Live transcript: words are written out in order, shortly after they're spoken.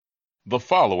The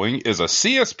following is a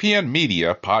CSPN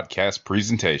Media podcast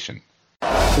presentation.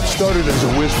 It started as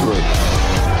a whisper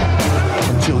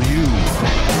until you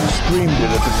screamed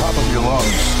it at the top of your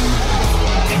lungs.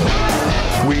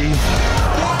 We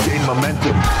gained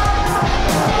momentum.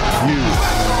 You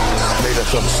made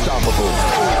us unstoppable.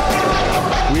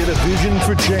 We had a vision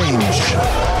for change.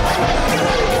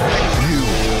 You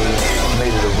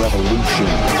made it a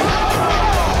revolution.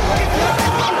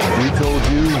 We told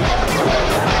you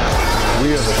we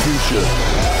are the future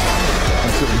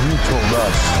until you told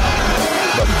us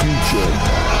the future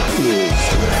is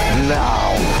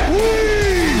now. We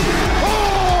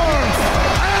are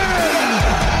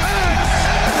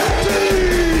NXT!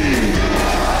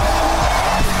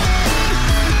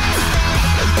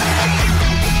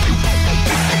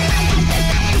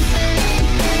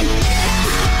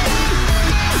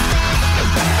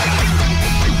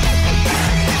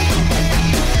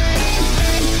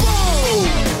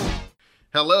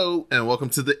 Hello, and welcome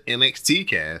to the NXT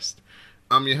cast.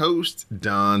 I'm your host,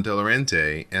 Don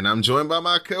Delarente, and I'm joined by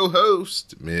my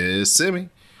co-host, Miss Simi.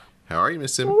 How are you,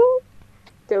 Miss Simi?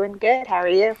 Doing good. How are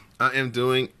you? I am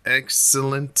doing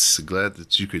excellent. Glad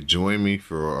that you could join me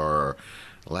for our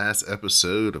last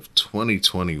episode of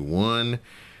 2021,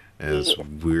 as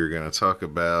we're going to talk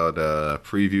about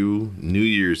preview New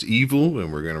Year's Evil,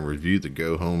 and we're going to review the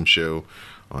Go Home show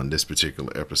on this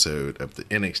particular episode of the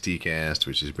NXT cast,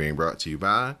 which is being brought to you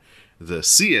by the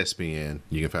CSPN.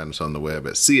 You can find us on the web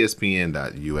at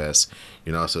cspn.us.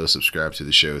 You can also subscribe to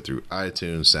the show through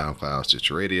iTunes, SoundCloud,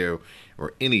 Stitcher Radio,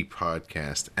 or any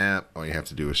podcast app. All you have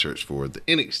to do is search for the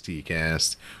NXT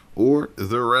cast or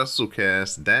the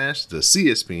WrestleCast - the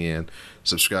CSPN.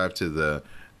 Subscribe to the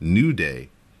New Day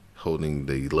holding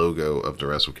the logo of the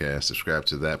WrestleCast. Subscribe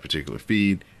to that particular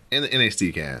feed, and the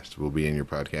NXT cast will be in your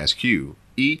podcast queue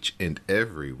each and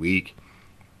every week.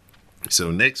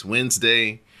 So next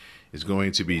Wednesday is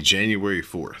going to be January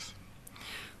 4th.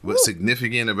 What's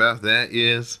significant about that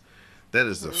is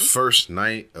the first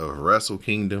night of Wrestle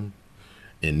Kingdom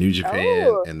in New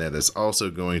Japan, and that is also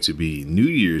going to be New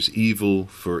Year's Evil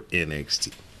for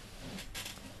NXT.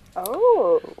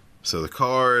 So the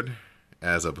card,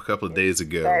 as of a couple of days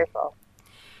ago,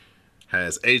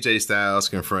 has AJ Styles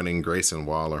confronting Grayson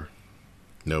Waller.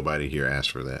 Nobody here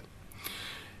asked for that.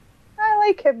 I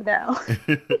like him now.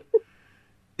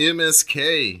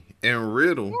 MSK and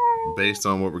Riddle, based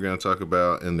on what we're going to talk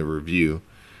about in the review,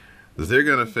 they're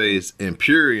going to face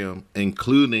Imperium,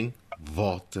 including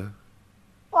Volta.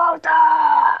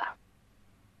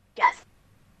 Yes.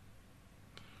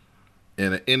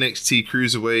 In an NXT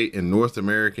Cruiserweight and North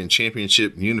American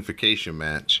Championship unification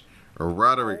match,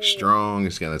 Roderick Strong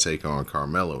is going to take on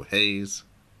Carmelo Hayes.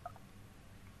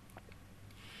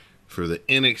 For the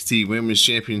NXT Women's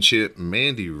Championship,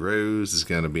 Mandy Rose is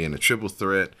going to be in a triple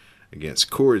threat against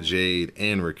Cora Jade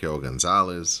and Raquel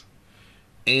Gonzalez.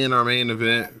 And our main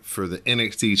event for the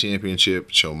NXT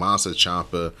Championship, Tommaso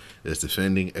Ciampa is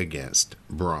defending against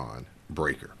Braun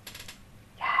Breaker.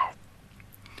 Yes.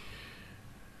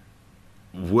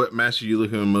 What match are you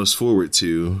looking most forward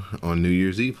to on New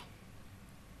Year's Eve?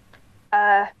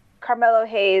 Carmelo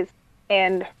Hayes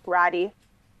and Roddy.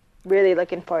 Really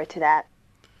looking forward to that.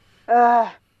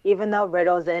 Even though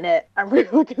Riddle's in it, I'm really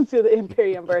looking to the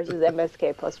Imperium versus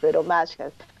MSK plus Riddle match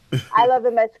because I love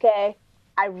MSK.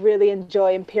 I really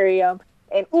enjoy Imperium.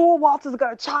 And Walter's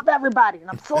gonna chop everybody, and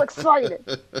I'm so excited.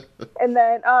 And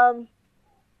then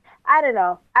I don't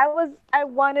know. I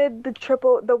wanted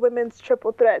the women's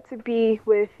triple threat to be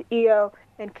with Io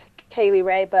and Kaylee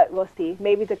Ray, but we'll see.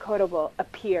 Maybe Dakota will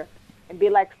appear and be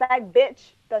like, "Sag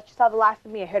bitch, that you saw the last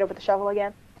of me," and hit her with the shovel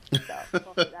again. So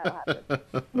hopefully that'll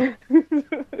happen.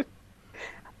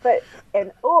 But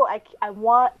I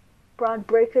want Braun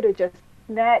Breaker to just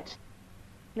snatch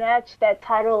that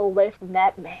title away from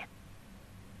that man.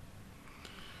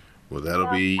 Well, that'll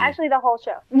be actually the whole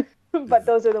show. But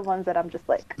those are the ones that I'm just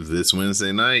like. This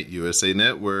Wednesday night, USA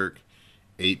Network,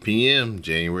 8 p.m.,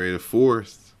 January the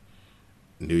 4th,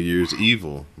 New Year's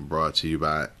Evil, brought to you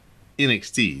by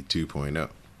NXT 2.0.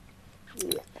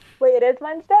 Yeah. Wait, it is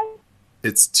Wednesday?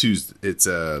 It's Tuesday. It's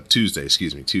Tuesday.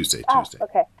 Excuse me. Tuesday. Oh,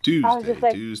 okay. Tuesday. I was just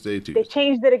like, Tuesday. They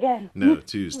changed it again. No,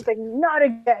 Tuesday. I was like, not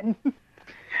again.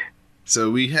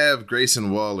 So we have Grayson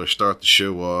Waller start the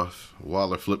show off.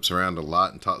 Waller flips around a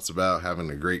lot and talks about having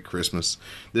a great Christmas.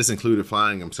 This included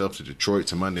flying himself to Detroit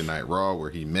to Monday Night Raw, where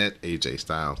he met AJ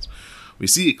Styles. We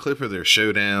see a clip of their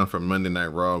showdown from Monday Night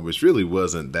Raw, which really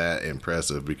wasn't that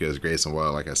impressive because Grayson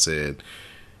Waller, like I said,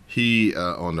 he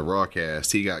on the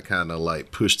Rawcast, he got kind of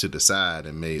like pushed to the side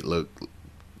and made look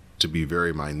to be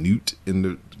very minute in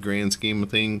the grand scheme of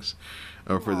things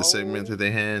for the segment that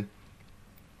they had.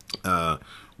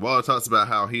 Waller talks about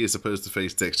how he is supposed to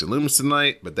face Dexter Lumis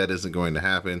tonight, but that isn't going to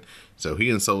happen. So he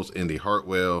insults Indy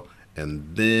Hartwell,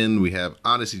 and then we have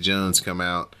Odyssey Jones come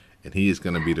out, and he is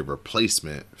going to be the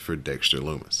replacement for Dexter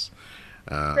Lumis.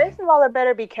 Grayson Waller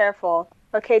better be careful.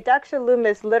 Okay, Dexter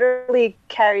Lumis literally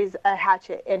carries a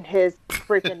hatchet in his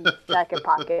freaking jacket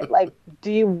pocket. Like,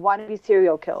 do you want to be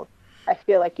serial killed? I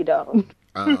feel like you don't.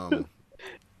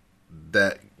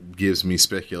 That gives me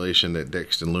speculation that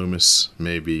Dexter Lumis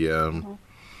maybe,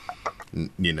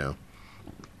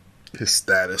 his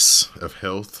status of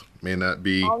health may not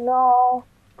be Oh no!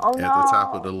 at the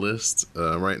top of the list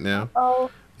right now.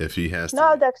 Oh If he has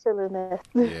no, to, Dexter Lumis.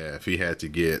 yeah, if he had to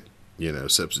get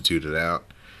substituted out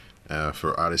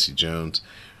for Odyssey Jones.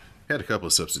 Had a couple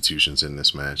of substitutions in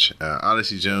this match.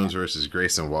 Odyssey Jones versus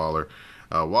Grayson Waller.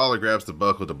 Waller grabs the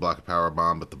buckle to block a power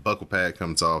bomb, but the buckle pad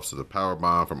comes off, so the power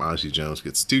bomb from Odyssey Jones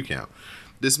gets a 2 count.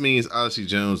 This means Odyssey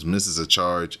Jones misses a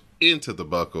charge into the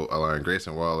buckle, allowing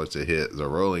Grayson Waller to hit the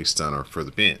rolling stunner for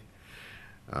the pin.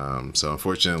 So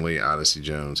unfortunately, Odyssey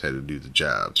Jones had to do the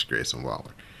job to Grayson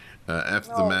Waller.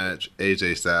 After the match,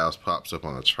 AJ Styles pops up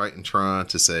on a Titantron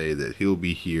to say that he'll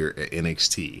be here at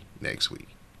NXT next week.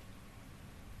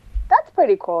 That's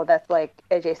pretty cool. That's like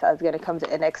AJ Styles is gonna come to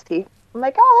NXT. I'm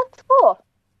like, oh, that's cool.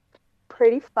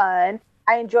 Pretty fun.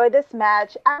 I enjoyed this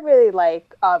match. I really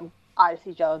like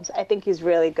Odyssey Jones. I think he's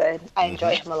really good. I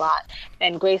enjoy him a lot.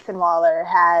 And Grayson Waller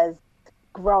has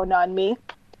grown on me.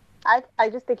 I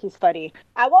just think he's funny.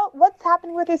 What's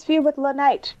happening with his feud with La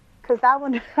Knight? Because that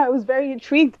one, I was very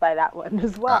intrigued by that one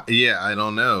as well. Yeah, I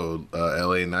don't know.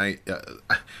 LA Knight.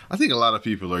 I think a lot of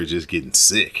people are just getting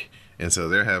sick. And so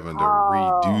they're having to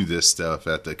redo this stuff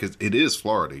because it is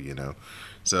Florida,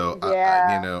 So,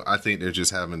 yeah. I think they're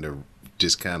just having to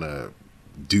just kind of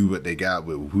do what they got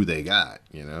with who they got,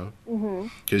 Mm-hmm.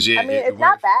 Because, it's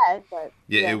not bad, but...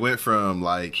 Yeah, it went from,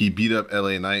 he beat up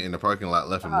LA Knight in the parking lot,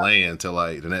 left him laying, to,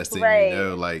 the next thing you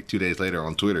know, 2 days later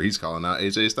on Twitter, he's calling out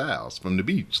AJ Styles from the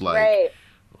beach.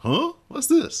 Huh? What's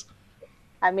this?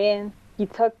 He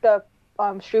took the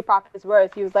Street Profits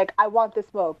words. He was like, I want the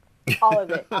smoke. All of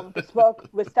it. I want the smoke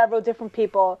with several different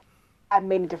people at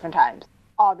many different times.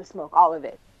 All the smoke, all of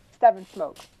it. 7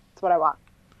 smoke. That's what I want.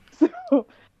 So,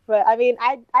 but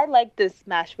I like this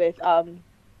match with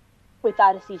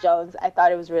Odyssey Jones. I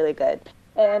thought it was really good,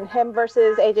 and him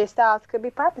versus AJ Styles could be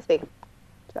promising.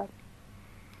 So,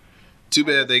 too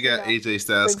bad they got AJ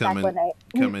Styles coming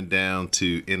down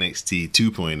to NXT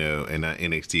 2.0 and not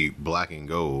NXT Black and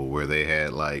Gold, where they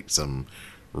had some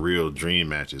real dream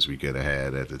matches we could have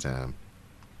had at the time.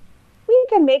 We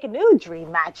can make new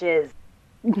dream matches.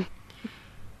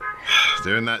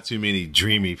 There are not too many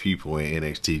dreamy people in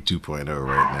NXT 2.0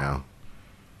 right now.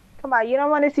 Come on, you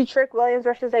don't want to see Trick Williams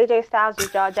versus AJ Styles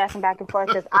with jaw jacking back and forth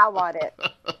because I want it.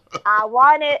 I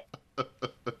want it.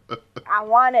 I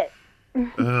want it.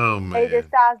 Oh, man. AJ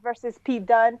Styles versus Pete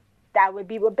Dunne. That would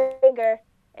be a banger.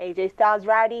 AJ Styles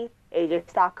Roddy. AJ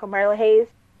Styles Carmelo Hayes.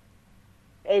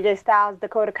 AJ Styles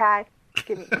Dakota Kai.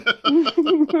 Give me.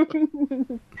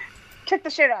 Kick the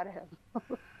shit out of him.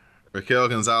 Raquel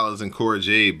Gonzalez and Cora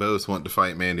Jade both want to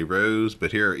fight Mandy Rose,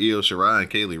 but here are Io Shirai and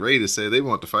Kaylee Ray to say they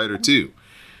want to fight her too.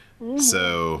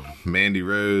 So Mandy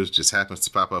Rose just happens to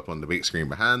pop up on the big screen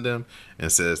behind them and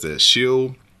says that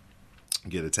she'll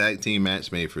get a tag team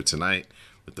match made for tonight,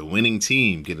 with the winning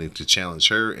team getting to challenge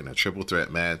her in a triple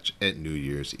threat match at New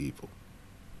Year's Evil.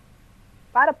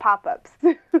 A lot of pop-ups.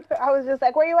 I was just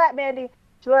like, where you at, Mandy?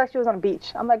 She looked like she was on the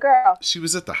beach. I'm like, girl. She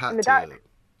was at the hot tub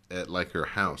at her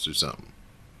house or something.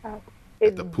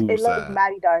 At the pool it side. looked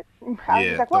mighty dark.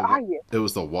 I was like, where are you? It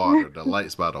was the water, the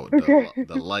lights by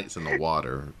the lights in the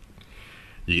water.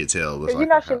 You could tell it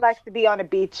was she likes to be on a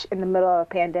beach in the middle of a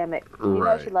pandemic. You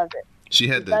know she loves it. She's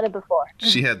done it before.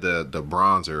 She had the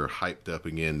bronzer hyped up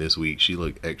again this week. She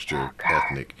looked extra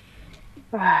ethnic.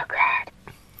 Oh God.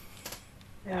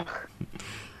 Ugh.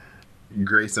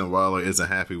 Grayson Waller isn't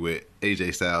happy with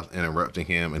AJ Styles interrupting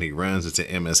him, and he runs into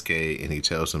MSK and he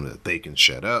tells him that they can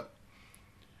shut up.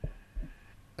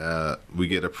 We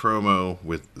get a promo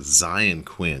with Zion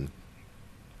Quinn.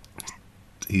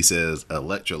 He says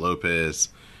Elektra Lopez,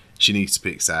 she needs to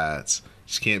pick sides.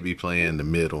 She can't be playing the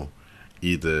middle.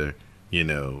 Either,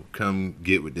 come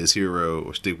get with this hero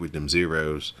or stick with them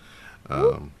zeros.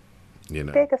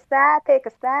 Pick a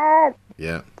side.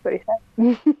 Yeah. That's what he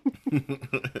said.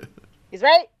 He's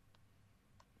right.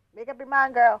 Make up your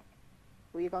mind, girl.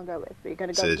 Who are you going to go with? Are you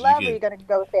going to go with love or are you going to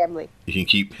go with family? You can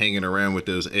keep hanging around with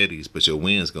those Eddies, but your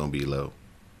win's going to be low.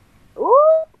 Ooh.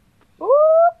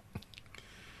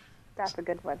 That's a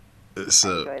good one. So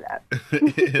I enjoy that.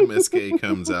 MSK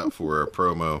comes out for a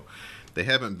promo They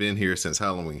haven't been here since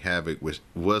Halloween Havoc, which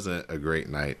wasn't a great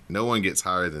night. No one gets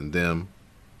higher than them.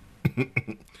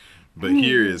 But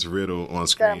here is Riddle on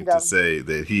screen to say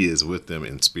that he is with them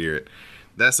in spirit.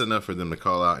 That's enough for them to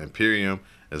call out Imperium,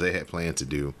 as they had planned to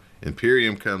do.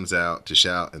 Imperium comes out to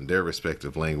shout in their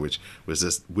respective language,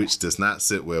 which does not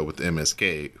sit well with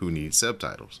MSK, who needs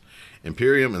subtitles.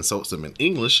 Imperium insults them in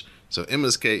English, so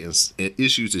MSK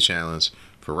issues a challenge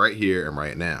for right here and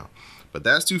right now. But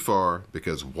that's too far,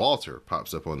 because Walter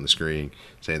pops up on the screen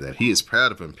saying that he is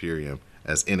proud of Imperium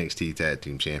as NXT Tag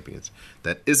Team Champions.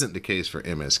 That isn't the case for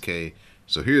MSK,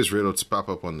 so here's Riddle to pop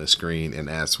up on the screen and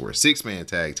ask for a 6-man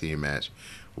tag team match.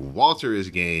 Walter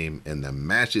is game, and the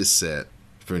match is set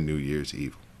for New Year's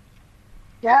Eve.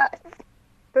 Yeah,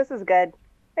 this is good.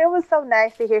 It was so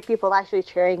nice to hear people actually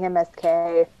cheering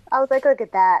MSK. I was like, look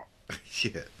at that.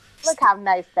 Yeah. Look how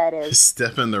nice that is.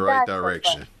 Step in the right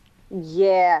direction. So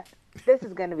yeah, this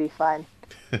is going to be fun.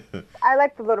 I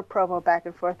like the little promo back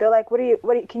and forth. They're like, what do you,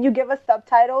 can you give us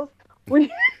subtitles?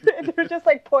 They're just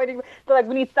like pointing. They're like,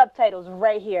 we need subtitles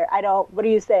right here. What are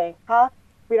you saying? Huh?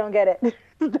 We don't get it.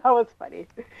 That was funny.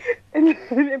 And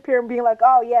Imperium being like,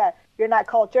 oh yeah, you're not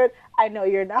cultured. I know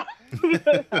you're not.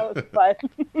 That was fun.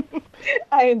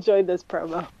 I enjoyed this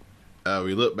promo.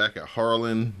 We look back at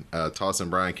Harlan tossing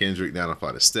Brian Kendrick down a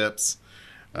flight of steps.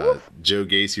 Joe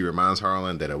Gacy reminds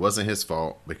Harlan that it wasn't his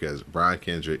fault because Brian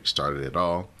Kendrick started it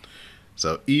all.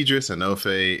 So Idris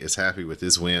Enofe is happy with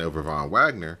his win over Von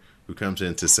Wagner, who comes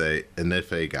in to say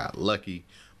Enofe got lucky.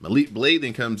 Malik Blade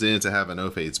then comes in to have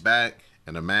Enofe's back,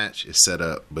 and a match is set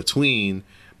up between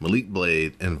Malik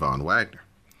Blade and Von Wagner.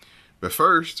 But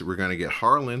first, we're going to get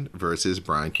Harlan versus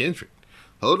Brian Kendrick.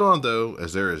 Hold on, though,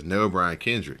 as there is no Brian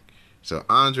Kendrick. So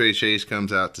Andre Chase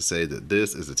comes out to say that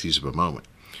this is a teachable moment.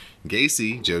 Joe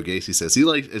Gacy says he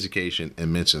likes education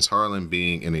and mentions Harlan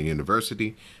being in a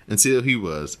university until he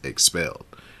was expelled.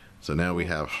 So now we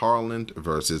have Harlan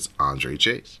versus Andre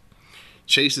Chase.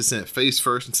 Chase is sent face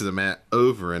first into the mat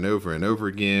over and over and over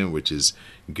again, which is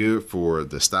good for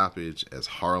the stoppage as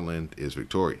Harlan is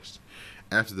victorious.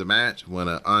 After the match, one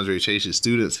of Andre Chase's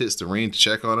students hits the ring to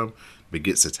check on him, but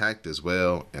gets attacked as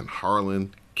well, and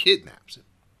Harlan kidnaps him.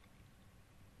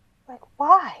 Like,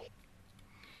 why?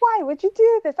 Why would you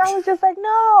do this? I was just like,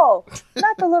 no,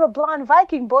 not the little blonde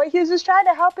Viking boy. He was just trying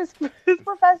to help his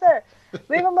professor.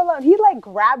 Leave him alone. He like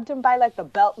grabbed him by like the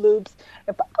belt loops.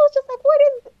 I was just like,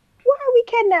 why are we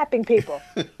kidnapping people?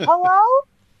 Hello?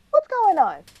 What's going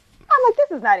on? I'm like,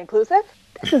 this is not inclusive.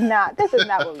 This is not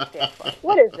what we stand for.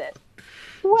 What is this?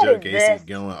 Joe Gacy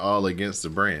going all against the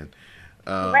brand.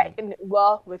 Right. And,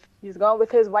 he's going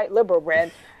with his white liberal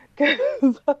brand. I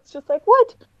was just like,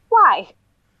 what? Why?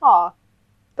 Aw,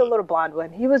 the little blonde one.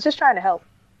 He was just trying to help.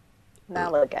 Now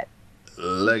look at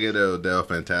Legado del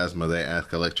Fantasma, they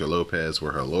ask Electra Lopez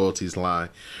where her loyalties lie.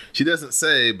 She doesn't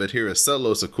say, but here is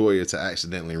Solo Sequoia to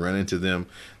accidentally run into them.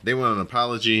 They want an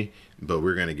apology, but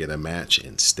we're going to get a match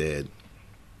instead.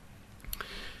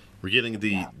 We're getting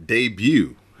the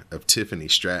debut of Tiffany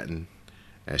Stratton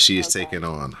as she is taking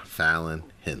on Fallon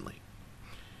Henley.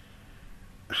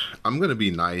 I'm going to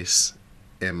be nice,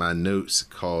 and my notes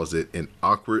calls it an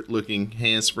awkward looking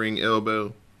handspring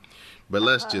elbow, but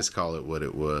let's just call it what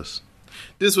it was.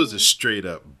 This was a straight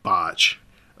up botch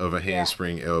of a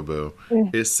handspring elbow.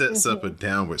 It sets up a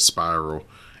downward spiral,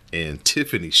 and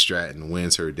Tiffany Stratton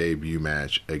wins her debut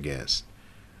match against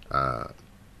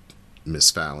Miss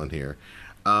Fallon here.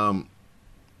 I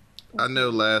know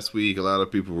last week a lot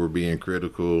of people were being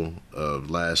critical of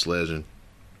Lash Legend.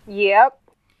 Yep.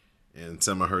 And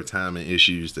some of her timing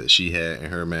issues that she had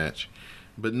in her match.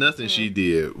 But nothing she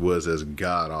did was as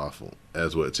god-awful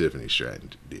as what Tiffany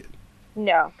Stratton did.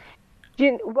 No.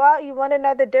 You want to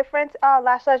know the difference?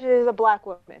 Lash Legend is a black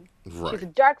woman. Right. She's a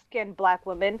dark-skinned black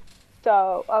woman.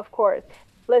 So, of course.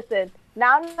 Listen,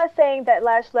 now I'm not saying that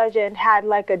Lash Legend had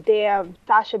like a damn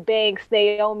Sasha Banks,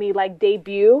 Naomi like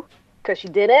debut, because she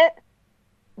didn't.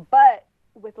 But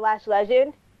with Lash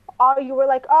Legend, all you were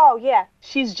like, oh yeah,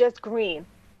 she's just green.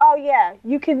 Oh yeah,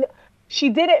 she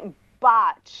didn't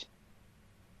botch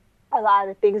a lot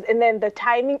of things. And then the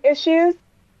timing issues,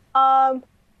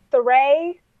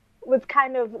 Saray was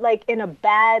kind of like in a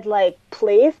bad like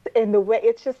place in the way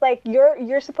it's just like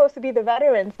you're supposed to be the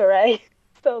veteran, Saray.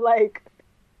 So like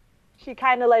she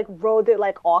kind of like rode it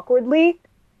like awkwardly.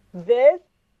 This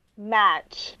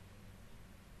match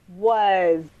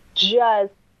was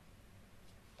just,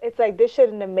 it's like this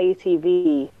shouldn't have made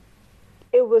TV.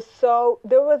 There was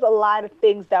a lot of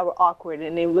things that were awkward,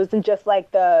 and it wasn't just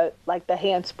like the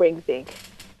handspring thing.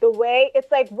 The way it's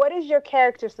like, what is your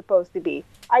character supposed to be?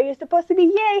 Are you supposed to be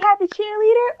yay happy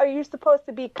cheerleader, or are you supposed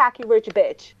to be cocky rich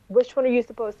bitch? Which one are you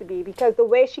supposed to be? Because the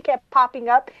way she kept popping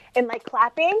up and like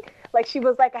clapping, like she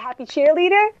was like a happy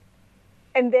cheerleader,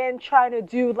 and then trying to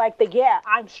do like the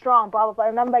I'm strong, blah blah blah,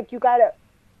 and I'm like, you gotta.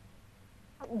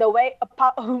 The way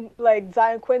like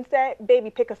Zion Quinn said, baby,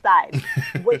 pick a side.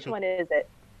 Which one is it?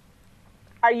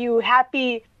 Are you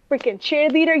happy freaking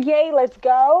cheerleader, yay, let's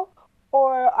go?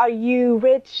 Or are you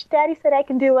rich, daddy said I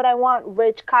can do what I want,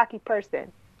 rich, cocky person?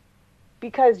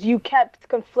 Because you kept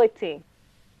conflicting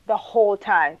the whole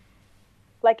time.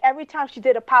 Like every time she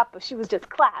did a pop-up, she was just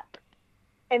clap.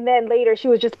 And then later she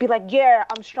would just be like, yeah,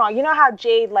 I'm strong. You know how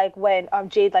Jade, like when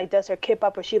Jade like does her kip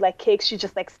up or she like kicks, she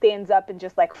just like stands up and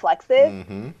just like flexes?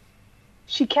 Mm-hmm.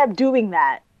 She kept doing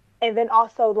that. And then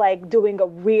also like doing a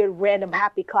weird random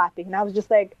happy clapping. And I was just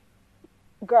like,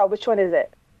 girl, which one is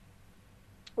it?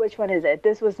 Which one is it?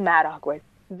 This was mad awkward.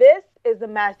 This is the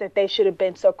match that they should have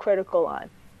been so critical on.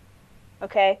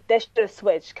 Okay? They should have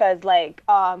switched because, like,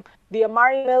 the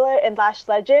Amari Miller and Lash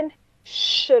Legend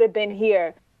should have been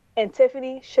here. And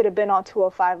Tiffany should have been on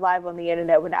 205 Live on the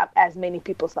internet when not as many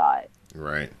people saw it.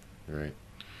 Right.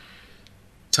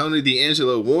 Tony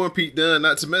D'Angelo warned Pete Dunne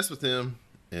not to mess with him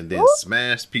and then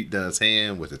smashed Pete Dunne's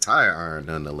hand with a tire iron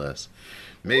nonetheless.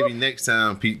 Maybe next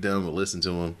time Pete Dunne will listen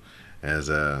to him as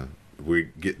we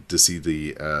get to see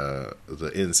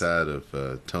the inside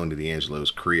of Tony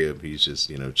D'Angelo's crib. He's just,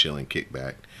 chilling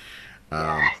kickback.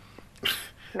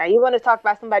 Now you want to talk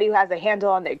about somebody who has a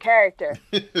handle on their character.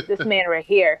 This man right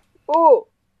here. Ooh,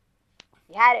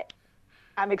 you had it.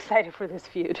 I'm excited for this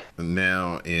feud.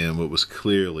 Now, in what was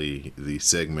clearly the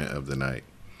segment of the night.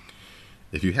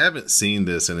 If you haven't seen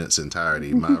this in its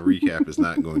entirety, my recap is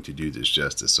not going to do this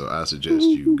justice. So I suggest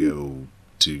you go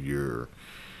to your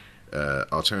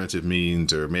alternative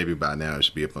means, or maybe by now it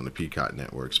should be up on the Peacock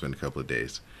Network. It's been a couple of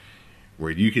days,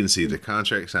 where you can see the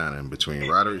contract signing between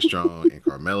Roderick Strong and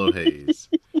Carmelo Hayes.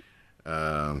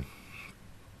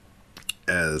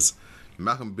 As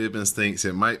Malcolm Bivens thinks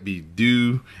it might be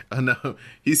due. No,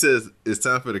 he says it's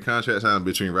time for the contract signing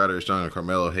between Roderick Strong and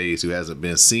Carmelo Hayes, who hasn't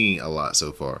been seen a lot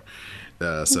so far.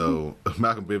 So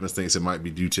Malcolm Bivens thinks it might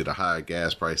be due to the high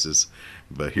gas prices,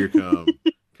 but here come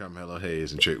Carmelo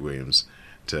Hayes and Trick Williams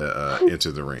to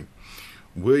enter the ring.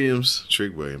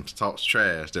 Trick Williams, talks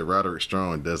trash that Roderick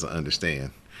Strong doesn't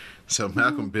understand. So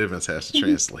Malcolm Bivens has to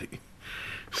translate.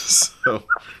 So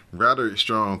Roderick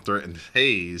Strong threatens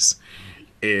Hayes,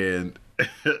 and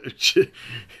Trick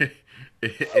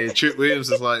Williams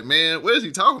is like, man, what is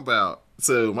he talking about?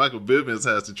 So Michael Bivens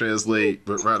has to translate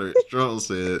what Roderick Strong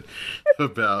said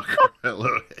about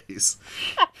Carmelo Hayes.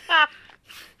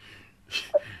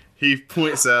 He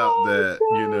points out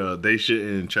that, they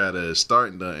shouldn't try to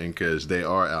start nothing because they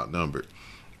are outnumbered.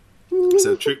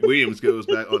 So Trick Williams goes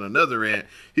back on another rant.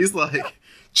 He's like,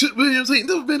 Trick Williams ain't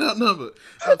never been outnumbered.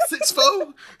 I'm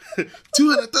 6'4",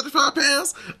 235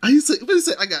 pounds. What do you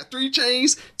say? I got 3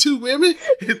 chains, 2 women,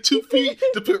 and 2 feet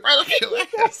to put right up your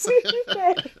ass.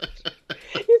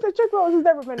 He said Trick Williams has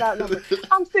never been outnumbered.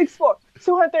 I'm 6'4",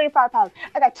 235 pounds.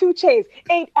 I got 2 chains,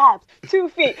 8 abs, 2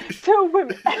 feet, 2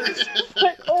 women. It's just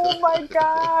like, oh my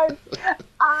God.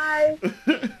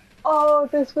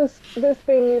 This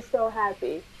made me so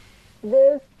happy.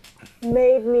 This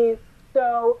made me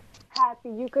so happy.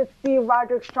 You could see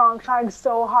Roderick Strong trying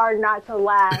so hard not to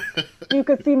laugh. You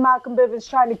could see Malcolm Bivens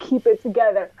trying to keep it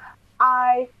together.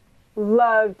 I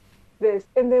loved this.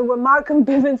 And then when Malcolm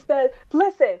Bivens said,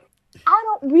 listen,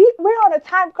 we're on a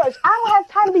time crunch. I don't have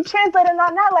time to be translating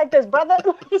on that like this, brother.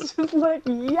 It's just like,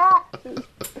 yes.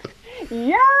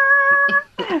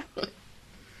 Yes.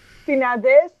 See, now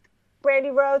this,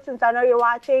 Brandy Rhodes, since I know you're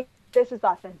watching, this is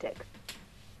authentic.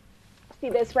 See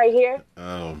this right here?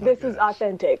 Oh, this is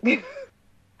authentic.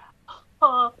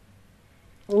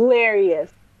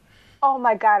 Hilarious. Oh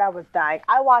my God, I was dying.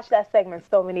 I watched that segment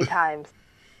so many times.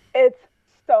 It's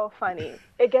so funny.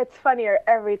 It gets funnier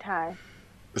every time.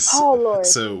 Oh Lord.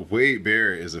 So Wade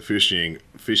Barrett is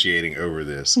officiating over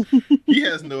this. He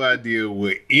has no idea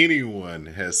what anyone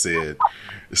has said.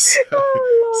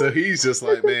 So he's just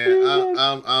like, man,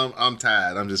 I'm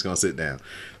tired. I'm just gonna sit down.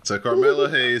 So Carmelo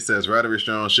Hayes says Roderick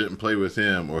Strong shouldn't play with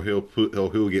him, or he'll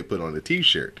get put on a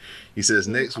T-shirt. He says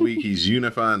next week he's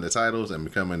unifying the titles and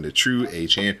becoming the true A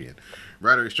champion.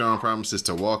 Roderick Strong promises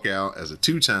to walk out as a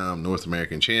 2-time North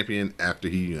American champion after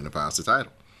he unifies the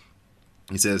title.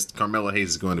 He says Carmelo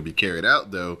Hayes is going to be carried out,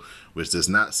 though, which does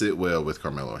not sit well with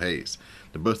Carmelo Hayes.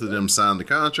 The both of them sign the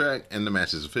contract, and the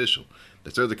match is official. They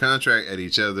throw the contract at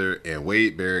each other, and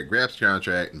Wade Barrett grabs the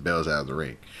contract and bails out of the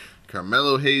ring.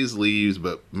 Carmelo Hayes leaves,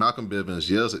 but Malcolm Bivens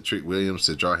yells at Trick Williams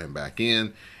to draw him back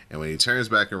in. And when he turns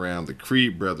back around, the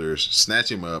Creed brothers snatch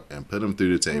him up and put him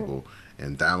through the table.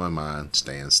 And Diamond Mine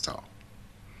stands tall.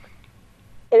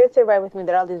 It didn't sit right with me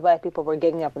that all these white people were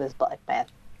gigging up with this black man.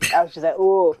 I was just like,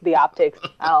 ooh, the optics.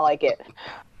 I don't like it.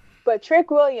 But Trick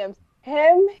Williams,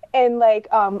 him and like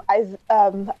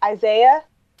Isaiah,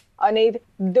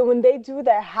 when they do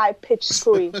that high pitched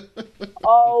scream,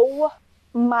 oh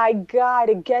my God,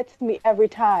 it gets me every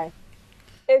time.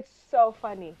 It's so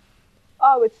funny.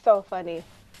 Oh, it's so funny.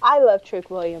 I love Trick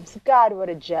Williams. God, what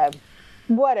a gem.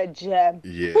 What a gem.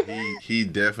 Yeah, he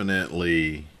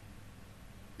definitely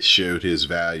showed his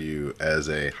value as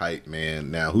a hype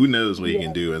man. Now, who knows what he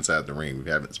can do inside the ring? We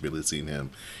haven't really seen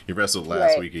him. He wrestled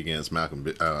last week against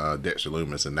Dexter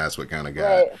Loomis, and that's what kind of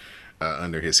got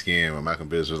under his skin when Malcolm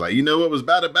Bivens was like, you know what was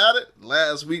bad about it?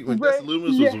 Last week when Dexter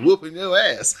Loomis was whooping your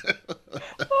ass.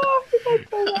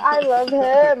 I love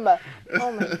him.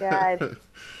 Oh, my God.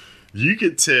 You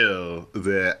could tell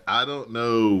that I don't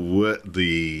know what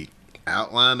the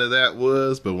outline of that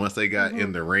was, but once they got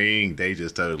in the ring, they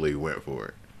just totally went for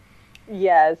it.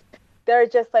 Yes. They're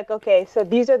just like, okay, so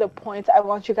these are the points I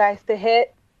want you guys to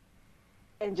hit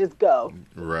and just go.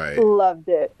 Right. Loved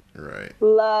it. Right.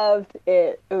 Loved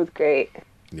it. It was great.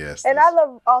 Yes. And I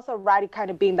love also Roddy kind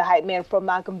of being the hype man from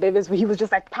Malcolm Bivens, where he was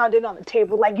just like pounding on the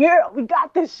table like, yeah, we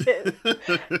got this shit.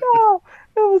 Oh,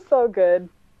 it was so good.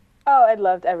 Oh, I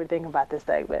loved everything about this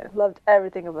segment.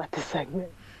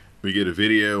 We get a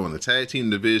video on the tag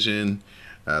team division.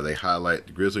 They highlight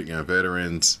the Grizzled Young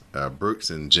Veterans,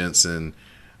 Brooks and Jensen.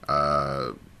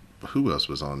 Who else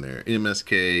was on there?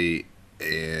 MSK,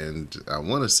 and I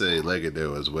want to say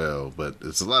Legado as well. But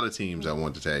it's a lot of teams that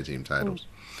want the tag team titles.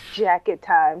 Jacket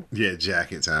time. Yeah,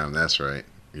 Jacket time. That's right.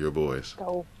 Your boys.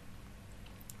 Oh,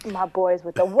 my boys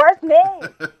with the worst name.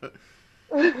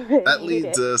 That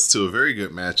leads us to a very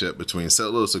good matchup between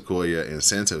Solo Sikoa and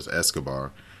Santos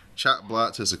Escobar. Chop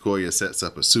block to Sikoa sets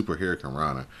up a super Hurricane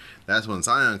Rana. That's when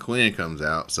Zion Quinn comes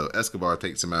out, so Escobar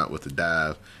takes him out with a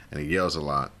dive, and he yells a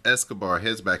lot. Escobar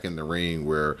heads back in the ring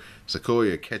where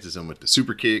Sikoa catches him with the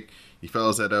super kick. He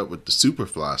follows that up with the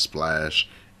Superfly splash,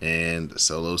 and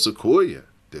Solo Sikoa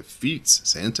defeats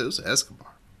Santos Escobar.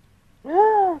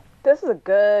 This was a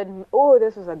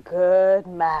good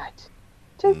match.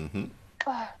 Just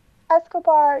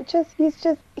Escobar,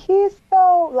 he's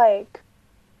so like,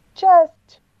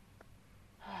 just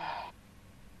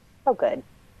so good.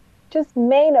 Just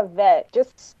main event,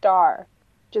 just star,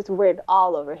 just weird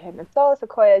all over him. And Solo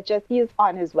Sikoa, he's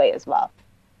on his way as well.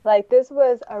 Like, this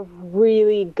was a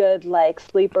really good, like,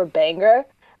 sleeper banger.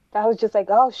 That was just like,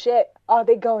 oh shit, oh,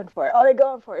 they going for it.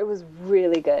 It was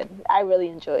really good. I really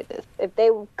enjoyed this. If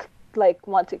they, like,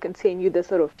 want to continue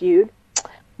this little feud,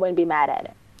 wouldn't be mad at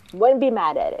it.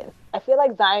 I feel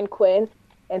like Zion Quinn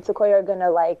and Sikoa are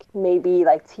gonna, like, maybe,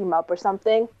 like, team up or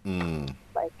something,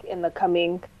 like, in the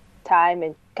coming time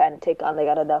and kind of take on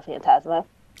Legado del Fantasma.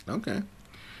 Okay.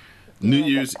 New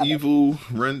Year's Evil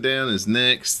rundown is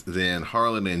next. Then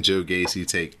Harlan and Joe Gacy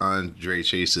take Andre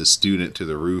Chase's student to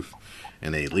the roof,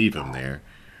 and they leave him there.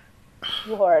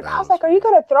 Lord, I was like, are you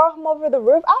gonna throw him over the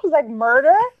roof? I was like,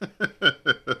 murder?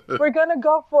 We're gonna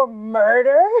go for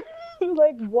murder?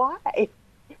 Like, why?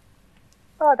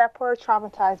 Oh, that poor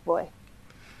traumatized boy.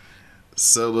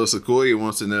 Solo Sikoa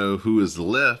wants to know who is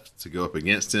left to go up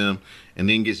against him, and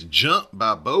then gets jumped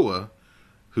by Boa,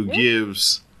 who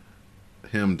gives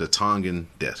him the Tongan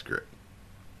death grip.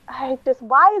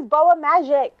 Why is Boa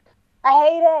magic?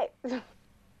 I hate it.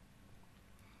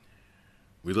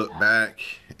 We look back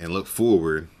and look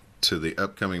forward to the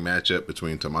upcoming matchup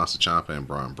between Tommaso Ciampa and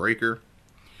Braun Breaker.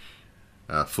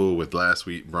 Full with last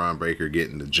week, Braun Breaker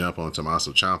getting the jump on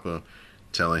Tommaso Ciampa,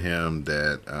 telling him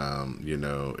that,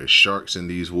 it's sharks in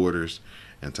these waters,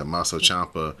 and Tommaso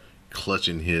Ciampa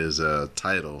clutching his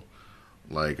title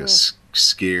like a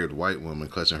scared white woman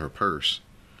clutching her purse.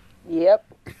 Yep.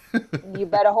 You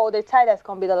better hold it tight. That's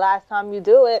going to be the last time you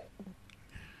do it.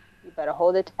 You better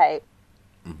hold it tight.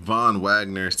 Von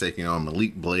Wagner is taking on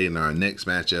Malik Blade in our next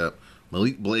matchup.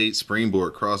 Malik Blade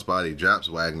springboard crossbody drops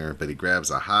Wagner, but he grabs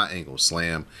a high angle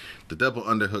slam. The double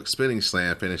underhook spinning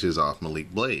slam finishes off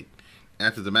Malik Blade.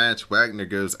 After the match, Wagner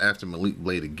goes after Malik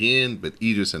Blade again, but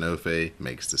Idris Enofe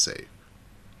makes the save.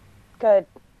 Good.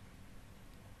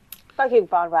 Fuck you,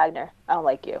 Von Wagner. I don't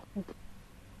like you.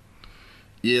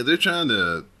 Yeah, they're trying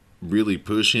to really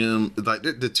push him. Like,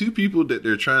 the two people that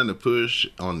they're trying to push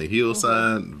on the heel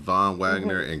side, Von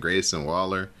Wagner and Grayson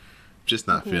Waller, just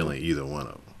not feeling either one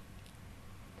of them.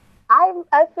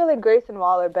 I feel like Grayson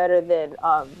Waller better than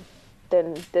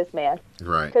than this man.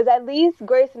 Right. Because at least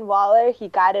Grayson Waller, he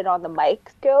got it on the mic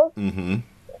skills. Mm-hmm.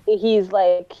 He's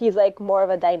like more of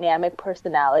a dynamic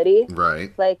personality.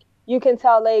 Right. Like you can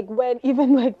tell, like when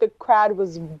even like the crowd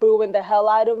was booing the hell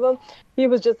out of him, he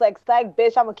was just like, "Psych,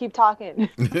 bitch, I'm gonna keep talking."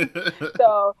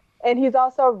 So, and he's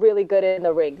also really good in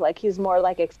the ring. Like he's more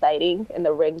like exciting in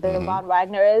the ring than Von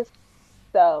Wagner is.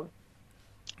 So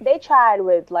they tried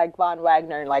with like Von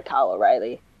Wagner and like Kyle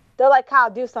O'Reilly. They're like, Kyle,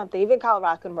 do something. Even Kyle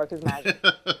O'Reilly couldn't work his magic.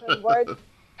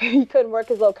 He couldn't work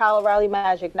his little Kyle O'Reilly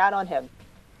magic. Not on him.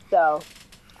 So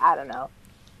I don't know.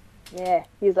 Yeah,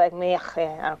 he's like me.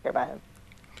 Yeah, I don't care about him.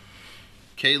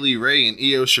 Kaylee Ray and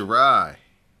Io Shirai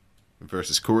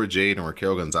versus Cora Jade and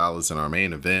Raquel Gonzalez in our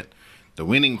main event. The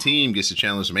winning team gets to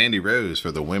challenge Mandy Rose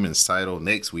for the women's title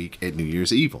next week at New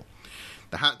Year's Evil.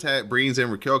 The hot tag brings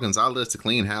in Raquel Gonzalez to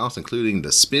clean house, including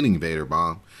the spinning Vader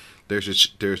bomb. There's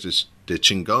the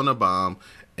Chingona bomb,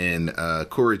 and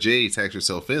Cora Jade tags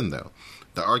herself in, though.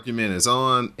 The argument is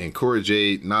on, and Cora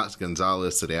Jade knocks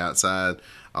Gonzalez to the outside,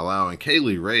 allowing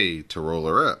Kaylee Ray to roll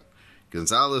her up.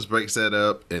 Gonzalez breaks that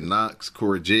up and knocks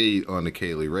Cora Jade onto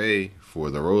Kaylee Ray for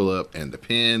the roll-up and the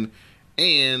pin,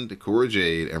 and Cora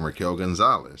Jade and Raquel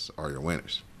Gonzalez are your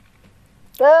winners.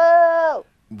 Go!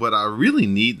 What I really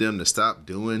need them to stop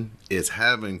doing is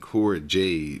having Cora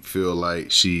Jade feel like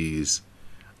she's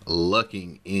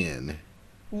lucking in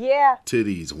to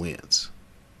these wins.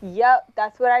 Yep,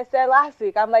 that's what I said last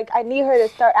week. I'm like, I need her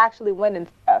to start actually winning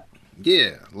stuff.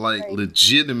 Yeah, like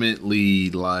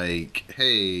legitimately, like,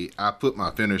 hey, I put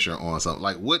my finisher on something.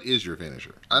 Like, what is your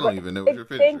finisher? I don't even know what your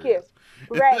finisher is. Thank you.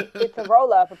 Right, it's a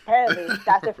roll up. Apparently,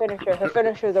 that's her finisher. Her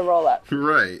finisher is a roll up.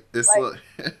 Right. It's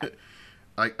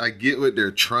like I get what they're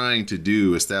trying to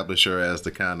do, establish her as the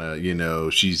kind of, you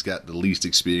know, she's got the least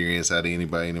experience out of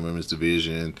anybody in the women's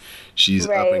division. She's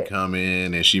up and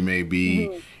coming, and she may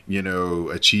be, you know,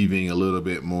 achieving a little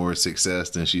bit more success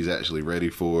than she's actually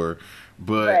ready for.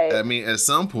 But, I mean, at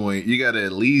some point, you got to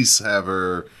at least have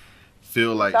her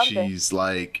feel like she's,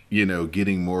 like, you know,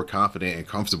 getting more confident and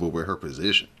comfortable with her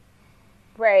position.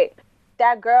 Right.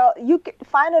 That girl, you could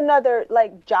find another,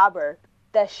 like, jobber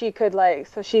that she could, like,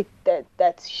 so she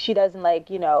she doesn't, like,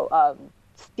 you know,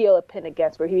 steal a pin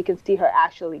against where he can see her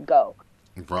actually go.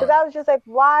 Because I was just like,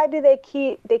 why do they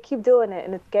keep doing it,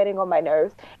 and it's getting on my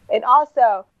nerves. And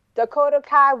also, Dakota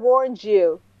Kai warned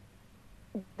you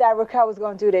that Raquel was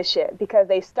going to do this shit, because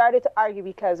they started to argue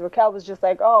because Raquel was just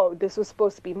like, oh, this was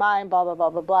supposed to be mine, blah, blah, blah,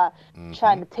 blah, blah,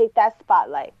 trying to take that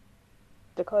spotlight.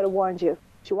 Dakota warned you.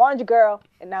 She warned you, girl,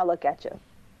 and now look at you.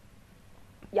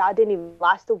 Y'all didn't even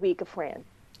last a week of friends.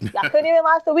 Y'all couldn't even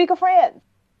last a week of friends.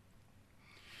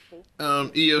 Io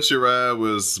Shirai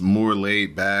was more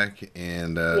laid back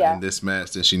and in this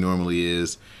match than she normally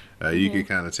is. You could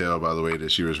kind of tell by the way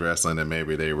that she was wrestling that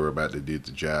maybe they were about to do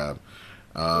the job.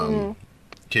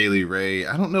 Kaylee Ray,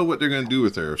 I don't know what they're going to do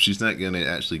with her if she's not going to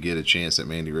actually get a chance at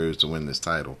Mandy Rose to win this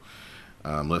title.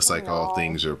 Looks like all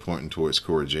things are pointing towards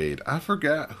Cora Jade. I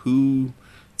forgot who.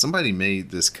 Somebody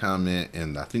made this comment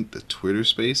in, I think, the Twitter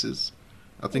Spaces.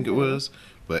 I think it was.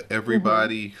 But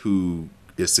everybody who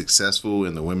is successful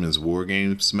in the Women's War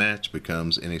Games match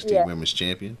becomes NXT Women's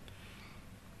Champion.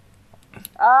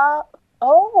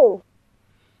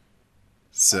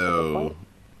 So,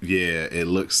 yeah, it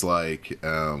looks like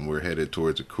we're headed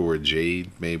towards a Cora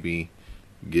Jade maybe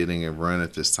getting a run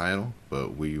at this title,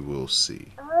 but we will see.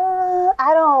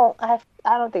 I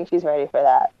don't think she's ready for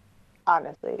that,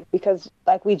 honestly, because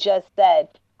like we just said,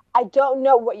 I don't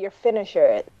know what your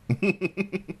finisher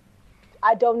is.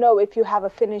 I don't know if you have a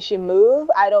finishing move.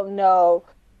 I don't know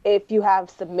if you have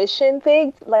submission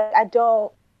things. Like, I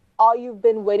don't. All you've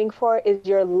been waiting for is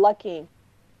you're lucking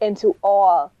into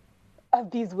all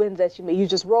of these wins that you made. You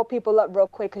just roll people up real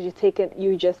quick because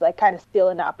you just like kind of steal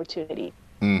an opportunity.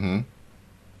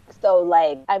 So,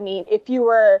 like, I mean, if you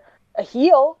were a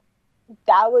heel,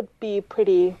 that would be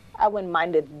pretty. I wouldn't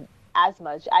mind it as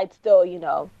much. I'd still, you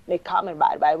know, make comment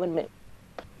about it, but I wouldn't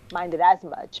mind it as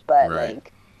much. But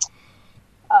like,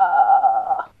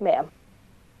 man,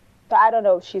 so I don't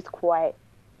know if she's quite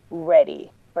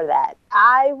ready for that.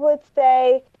 I would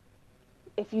say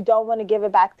if you don't want to give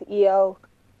it back to Io,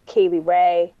 Kaylee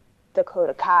Ray,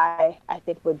 Dakota Kai, I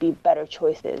think would be better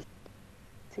choices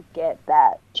to get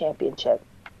that championship.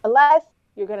 Unless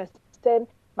you're gonna send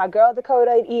my girl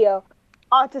Dakota and Io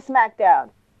onto SmackDown.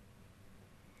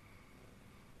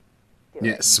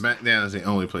 Yeah, SmackDown is the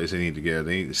only place they need to go.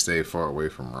 They need to stay far away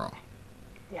from Raw.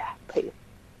 Yeah, please.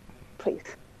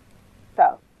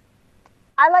 So,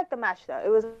 I liked the match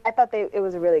though. I thought it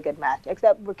was a really good match.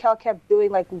 Except Raquel kept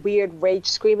doing like weird rage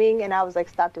screaming, and I was like,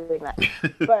 stop doing that.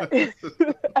 But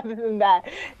other than that,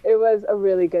 it was a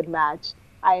really good match.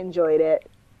 I enjoyed it.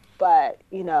 But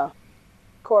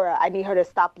Cora, I need her to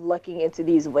stop looking into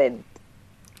these wins.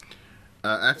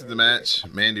 After the match,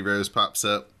 Mandy Rose pops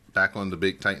up back on the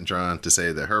big Titantron to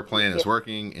say that her plan is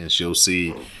working, and she'll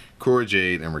see Cora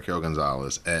Jade and Raquel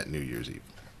Gonzalez at New Year's Eve.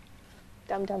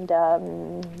 Dum dum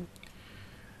dum.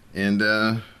 And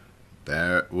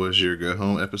that was your go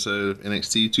home episode of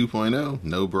NXT 2.0.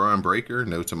 No Braun Breaker,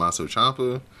 no Tommaso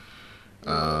Ciampa.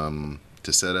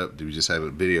 To set up, we just had a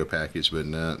video package, but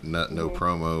no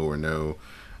promo or no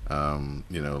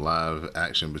live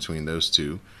action between those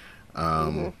two.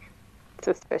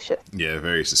 Suspicious. Yeah,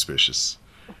 very suspicious.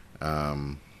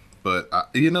 But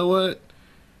you know what?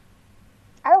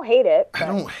 I don't hate it. I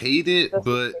don't hate it,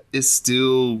 but it's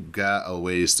still got a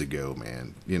ways to go,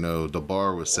 man. The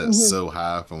bar was set so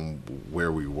high from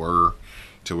where we were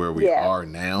to where we are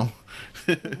now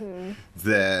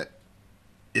that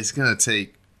it's gonna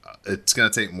take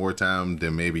more time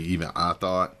than maybe even I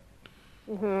thought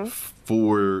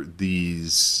for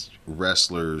these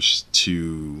wrestlers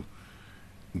to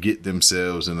get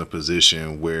themselves in a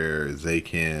position where they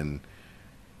can,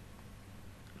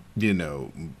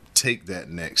 take that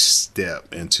next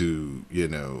step into,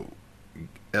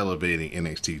 elevating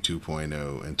NXT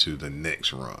 2.0 into the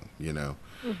next rung,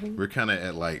 We're kind of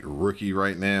at like rookie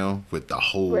right now with the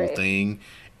whole thing,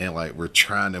 and like we're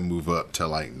trying to move up to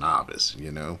like novice,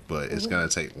 but it's going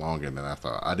to take longer than I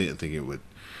thought. I didn't think it would.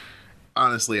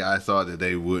 Honestly, I thought that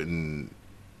they wouldn't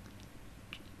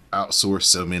outsource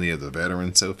so many of the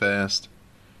veterans so fast.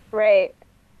 Right.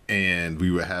 And we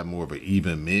would have more of an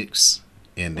even mix,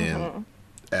 and then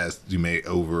as you may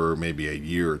over maybe a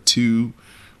year or two,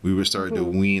 we would start to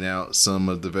wean out some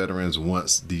of the veterans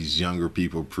once these younger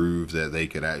people prove that they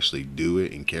could actually do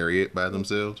it and carry it by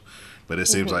themselves. But it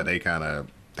seems like they kind of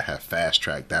have fast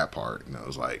tracked that part, and I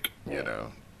was like,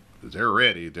 they're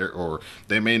ready, or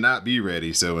they may not be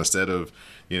ready. So instead of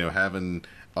having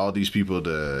all these people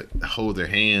to hold their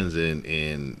hands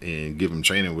and give them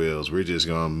training wheels, we're just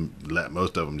gonna let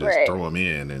most of them just throw them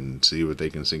in and see what they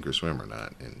can sink or swim or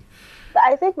not. And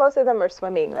I think most of them are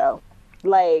swimming though.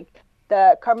 Like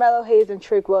the Carmelo Hayes and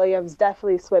Trick Williams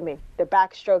definitely swimming. They're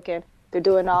backstroking. They're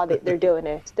doing they're doing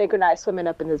it. Synchronized swimming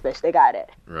up in this bitch. They got it.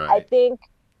 Right. I think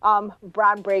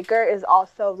Braun Breaker is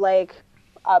also like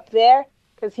up there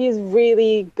because he's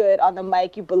really good on the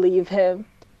mic. You believe him.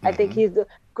 I think he's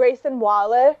Grayson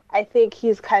Waller. I think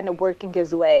he's kind of working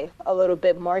his way a little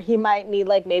bit more. He might need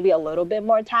like maybe a little bit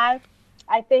more time.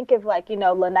 I think if like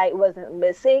Lanite wasn't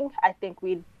missing, I think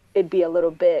it'd be a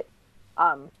little bit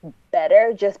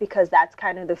better, just because that's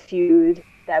kind of the feud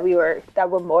that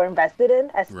we're more invested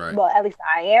in. Well, at least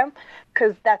I am,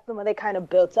 because that's the one they kind of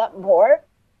built up more.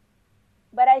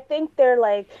 But I think they're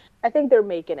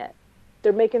making it.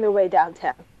 They're making their way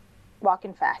downtown,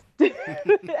 walking fast.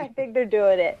 I think they're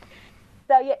doing it.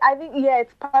 So yeah, I think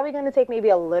it's probably going to take maybe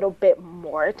a little bit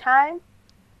more time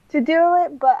to do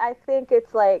it, but I think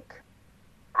it's like,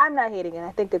 I'm not hating it.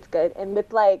 I think it's good. And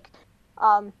with like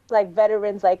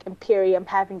veterans like Imperium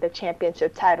having the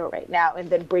championship title right now, and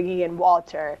then bringing in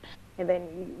Walter, and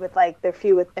then with like their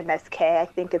feud with MSK, I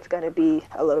think it's going to be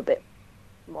a little bit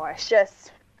more. It's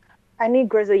just, I need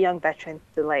grizzly young veterans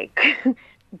to like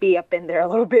be up in there a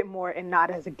little bit more and not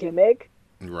as a gimmick.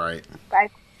 Right.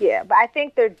 But I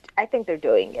think they're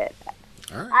doing it.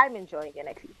 All right. I'm enjoying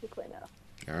NXT 2.0.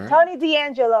 All right. Tony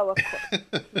D'Angelo, of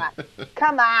course.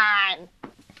 Come on.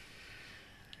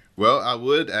 Well, I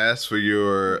would ask for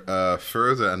your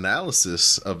further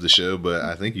analysis of the show, but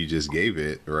I think you just gave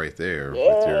it right there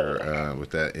with your with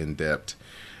that in-depth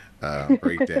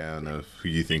breakdown of who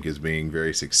you think is being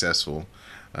very successful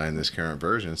in this current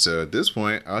version. So at this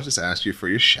point, I'll just ask you for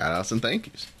your shout-outs and thank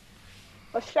yous.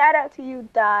 Well, shout out to you,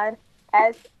 Don.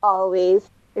 As always,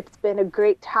 it's been a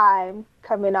great time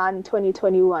coming on in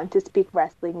 2021 to speak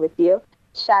wrestling with you.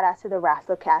 Shout out to the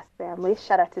WrestleCast family.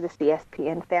 Shout out to the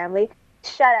CSPN family.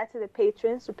 Shout out to the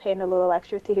patrons for paying a little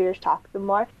extra to hear us talk some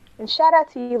more. And shout out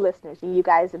to you listeners and you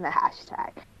guys in the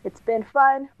hashtag. It's been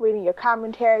fun reading your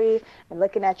commentary and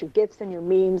looking at your gifs and your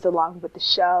memes along with the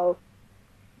show.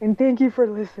 And thank you for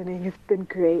listening. It's been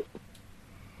great.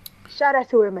 Shout out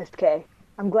to MSK.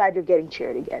 I'm glad you're getting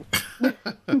cheered again.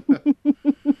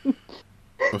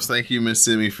 Well, thank you, Miss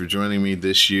Simi, for joining me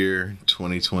this year,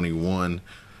 2021.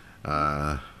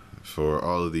 for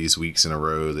all of these weeks in a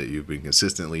row that you've been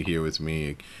consistently here with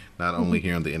me, not only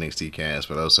here on the NXT cast,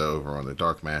 but also over on the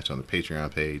Dark Match on the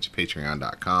Patreon page,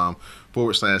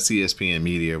 patreon.com/CSPN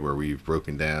Media, where we've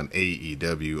broken down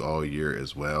AEW all year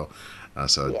as well.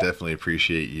 So definitely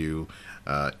appreciate you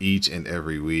each and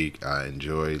every week. I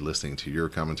enjoy listening to your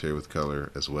commentary with color,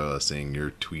 as well as seeing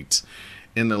your tweets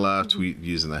in the live tweet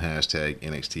using the hashtag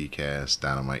NXTcast,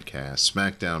 DynamiteCast,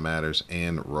 SmackDown Matters,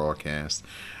 and Rawcast.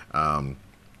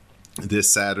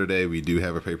 This Saturday, we do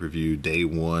have a pay-per-view, day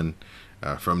one,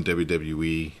 from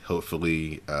WWE.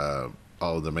 Hopefully,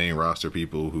 all of the main roster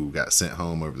people who got sent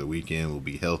home over the weekend will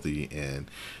be healthy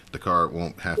and the card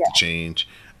won't have to change.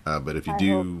 But if you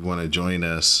do want to join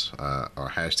us,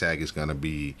 our hashtag is going to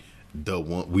be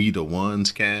We the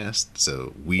Ones Cast.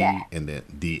 So we and then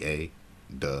the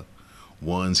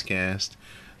Ones Cast.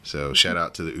 So shout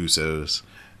out to the Usos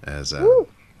as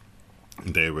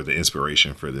they were the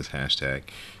inspiration for this hashtag.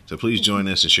 So please join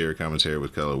us and share your commentary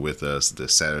with color with us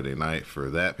this Saturday night for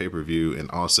that pay-per-view. And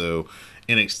also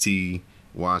NXT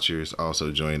watchers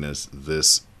also join us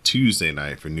this Tuesday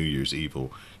night for New Year's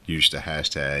Evil. Use the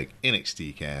hashtag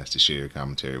NXTcast to share your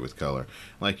commentary with color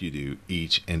like you do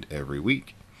each and every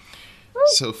week.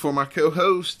 So for my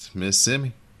co-host, Miss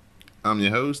Simi, I'm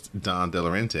your host, Don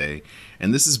Delarente,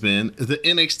 and this has been the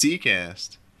NXT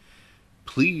Cast.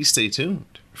 Please stay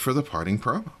tuned for the parting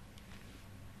promo.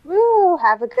 Woo,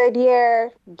 have a good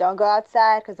year. Don't go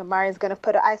outside because Amari's going to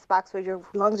put an icebox where your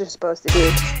lungs are supposed to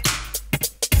be.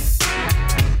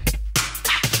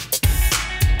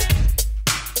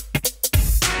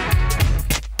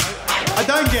 I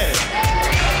don't get it.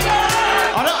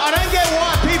 I don't get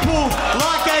why people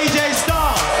like AJ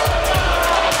Styles.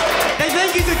 They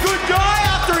think he's a good guy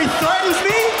after he threatens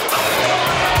me.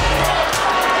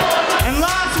 And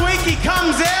last week he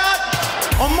comes out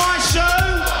on my show.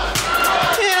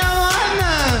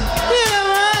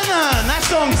 That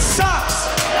song sucks.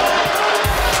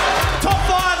 Top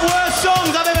 5 worst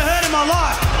songs I've ever heard in my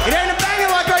life. It ain't a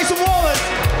banger like Grayson Wallace.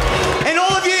 And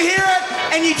all of you hear it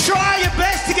and you try your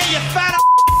best to get your fat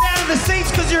out of the seats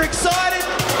because you're excited.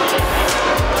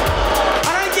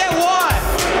 I don't get why.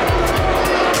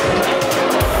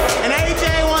 And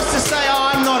AJ wants to say,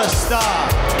 oh, I'm not a star.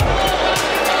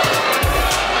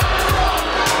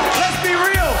 Let's be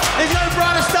real. There's no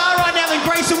brighter star right now than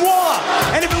Grayson Waller.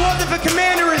 And if it wasn't for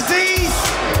Commander Aziz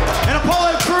and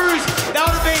Apollo Crews, that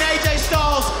would have been AJ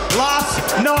Styles last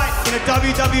night in a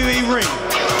WWE ring.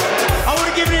 I would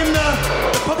have given him the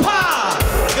papa,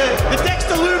 the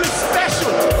Dexter Lumis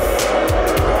special.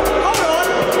 Hold on.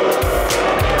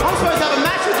 I'm supposed to have a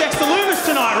match with Dexter Lumis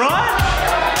tonight, right?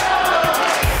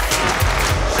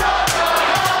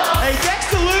 Hey,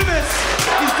 Dexter Lumis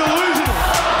is delusional.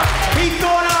 He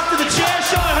thought after the chair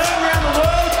shot heard around the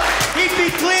world, he'd be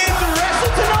cleared to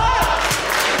wrestle tonight.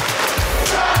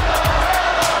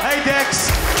 Hey, Dex,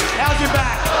 how's your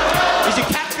back? Is your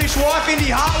catfish wife, Indy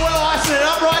Hartwell, icing it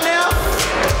up right now?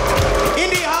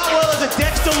 Indy Hartwell is a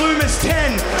Dexter Lumis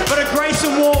 10, but a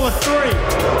Grayson Waller 3.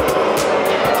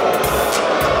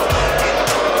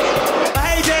 But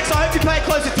hey, Dex, I hope you pay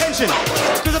close attention,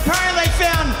 because apparently they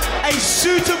found a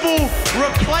suitable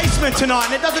replacement tonight,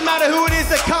 and it doesn't matter who it is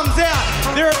that comes out.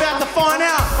 They're about to find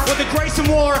out what the Grayson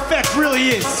Waller effect really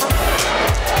is.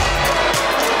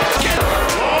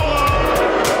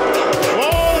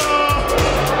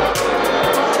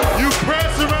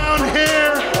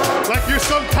 Like you're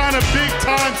some kind of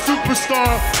big-time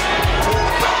superstar.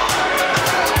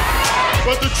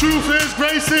 But the truth is,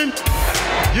 Grayson,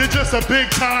 you're just a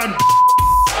big-time